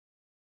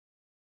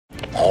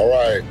All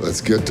right,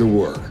 let's get to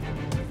work.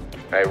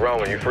 Hey,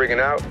 Roman, you freaking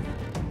out?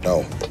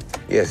 No.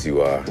 Yes,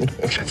 you are.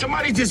 Can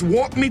somebody just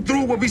walk me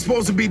through what we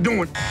supposed to be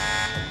doing?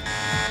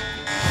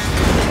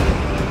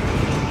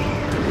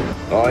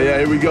 Oh, yeah,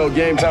 here we go.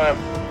 Game time.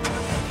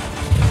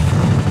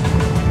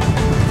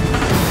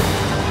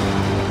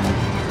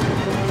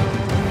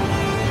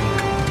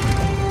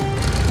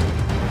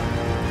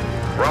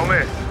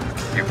 Roman,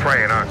 you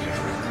praying, aren't you?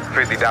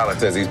 $50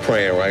 says he's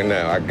praying right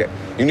now.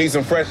 You need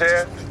some fresh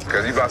air?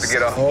 Because you about to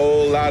get a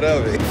whole lot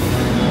of it.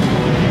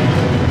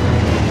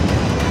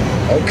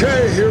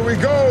 Okay, here we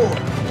go.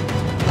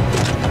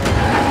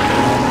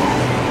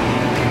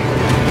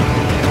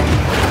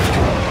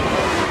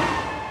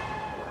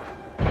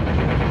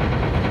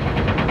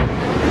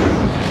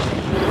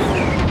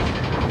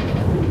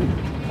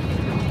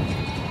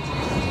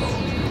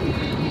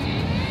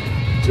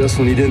 Just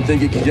when you didn't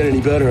think it could get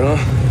any better, huh?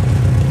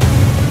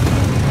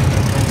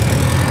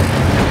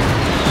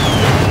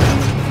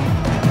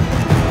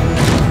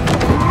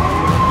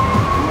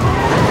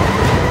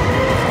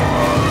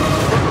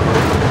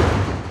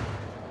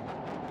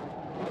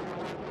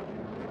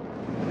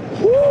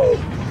 Woo!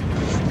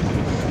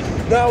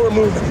 Now we're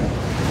moving.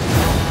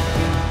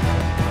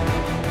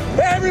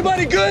 Hey,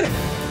 everybody good?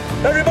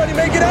 Everybody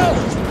make it out?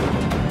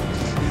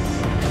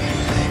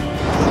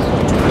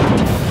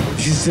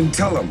 Just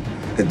tell them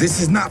that this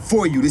is not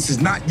for you. This is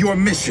not your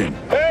mission.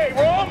 Hey,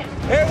 Rom!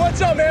 Hey,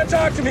 what's up, man?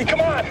 Talk to me. Come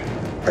on.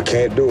 I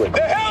can't do it.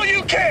 The hell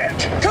you can't!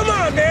 Come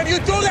on, man. You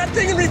throw that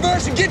thing in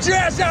reverse and get your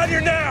ass out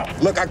here now.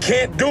 Look, I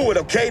can't do it,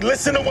 okay?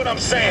 Listen to what I'm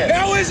saying.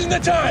 Now isn't the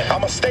time.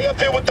 I'ma stay up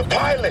here with the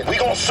pilot. We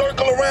gonna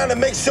circle around and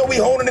make sure we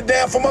holding it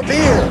down from up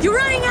here. You're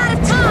running out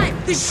of time.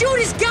 The shoot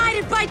is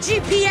guided by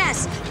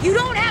GPS. You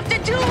don't have to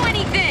do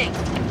anything.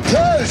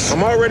 Yes!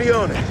 I'm already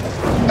on it.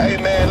 Hey,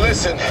 man,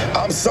 listen.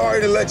 I'm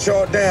sorry to let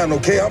y'all down,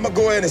 okay? I'm gonna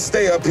go ahead and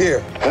stay up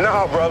here.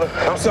 No, brother.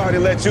 I'm sorry to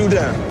let you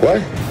down.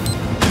 What?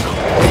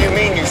 What do you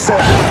mean you said?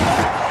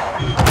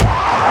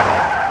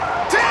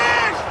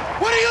 Dad!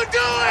 What are you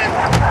doing?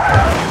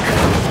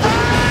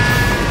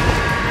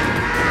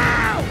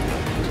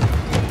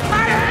 I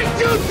hate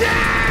you,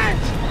 Dad!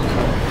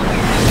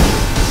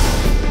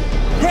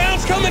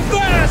 Ground's coming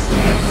fast!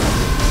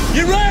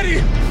 You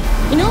ready?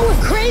 You know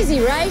we're crazy,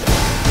 right?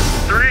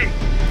 3,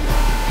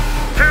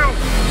 2,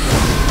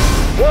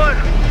 1.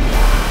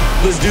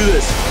 Let's do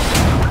this.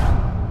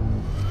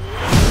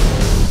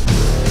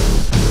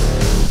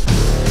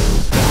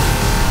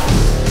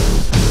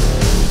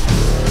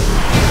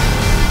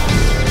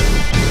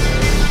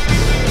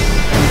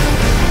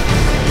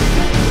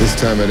 This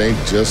time it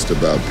ain't just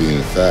about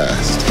being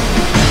fast.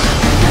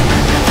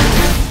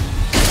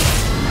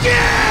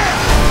 Yeah!